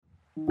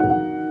How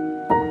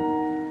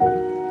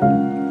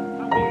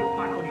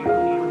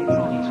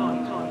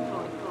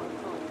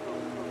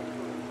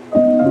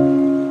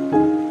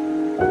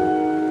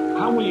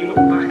will you look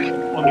back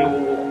on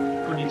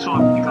your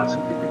time? You've had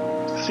some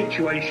different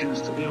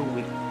situations to deal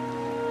with.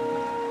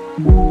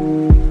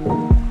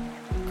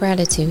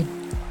 Gratitude.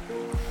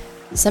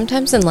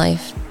 Sometimes in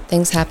life,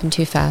 things happen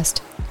too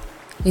fast.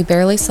 We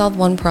barely solve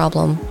one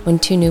problem when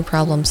two new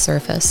problems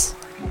surface.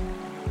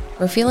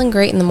 We're feeling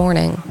great in the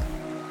morning,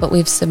 but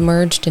we've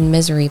submerged in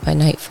misery by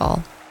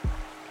nightfall.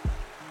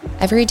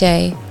 Every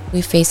day,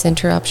 we face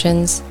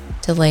interruptions,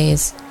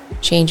 delays,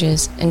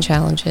 changes, and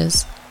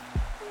challenges.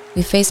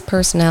 We face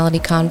personality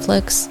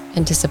conflicts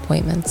and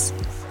disappointments.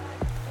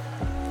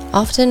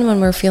 Often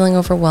when we're feeling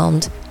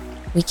overwhelmed,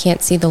 we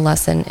can't see the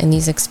lesson in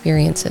these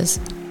experiences.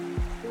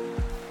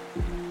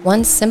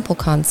 One simple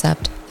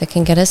concept that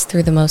can get us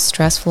through the most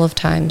stressful of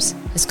times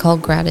is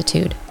called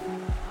gratitude.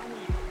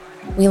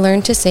 We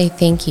learn to say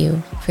thank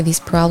you for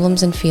these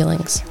problems and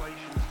feelings.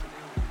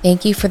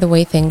 Thank you for the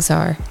way things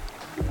are.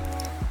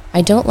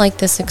 I don't like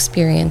this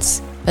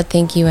experience, but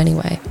thank you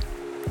anyway.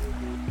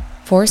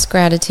 Force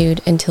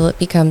gratitude until it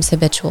becomes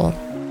habitual.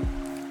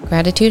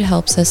 Gratitude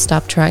helps us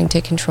stop trying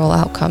to control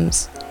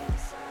outcomes.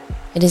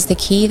 It is the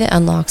key that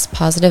unlocks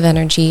positive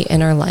energy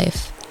in our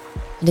life.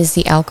 It is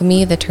the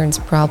alchemy that turns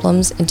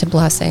problems into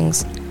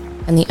blessings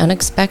and the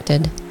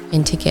unexpected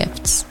into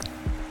gifts.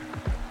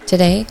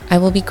 Today, I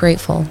will be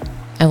grateful.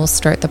 I will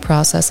start the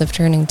process of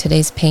turning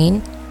today's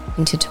pain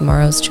into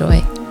tomorrow's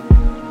joy.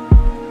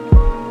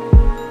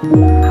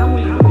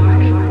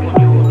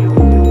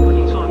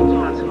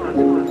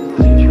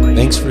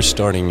 Thanks for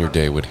starting your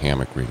day with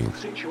hammock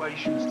readings,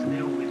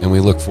 and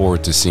we look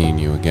forward to seeing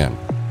you again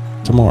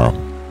tomorrow.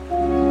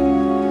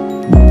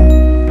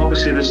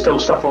 Obviously, there's still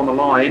stuff on the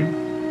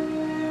line.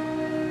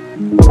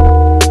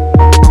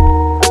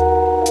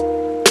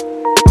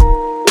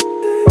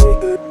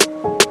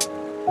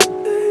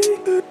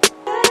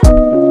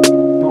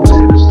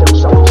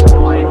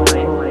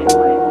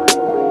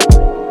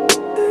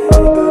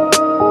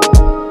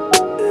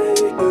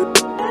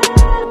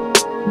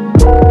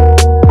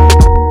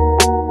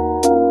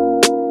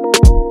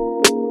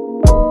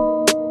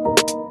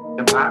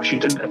 Perhaps you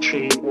didn't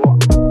achieve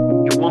what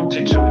you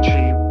wanted to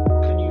achieve.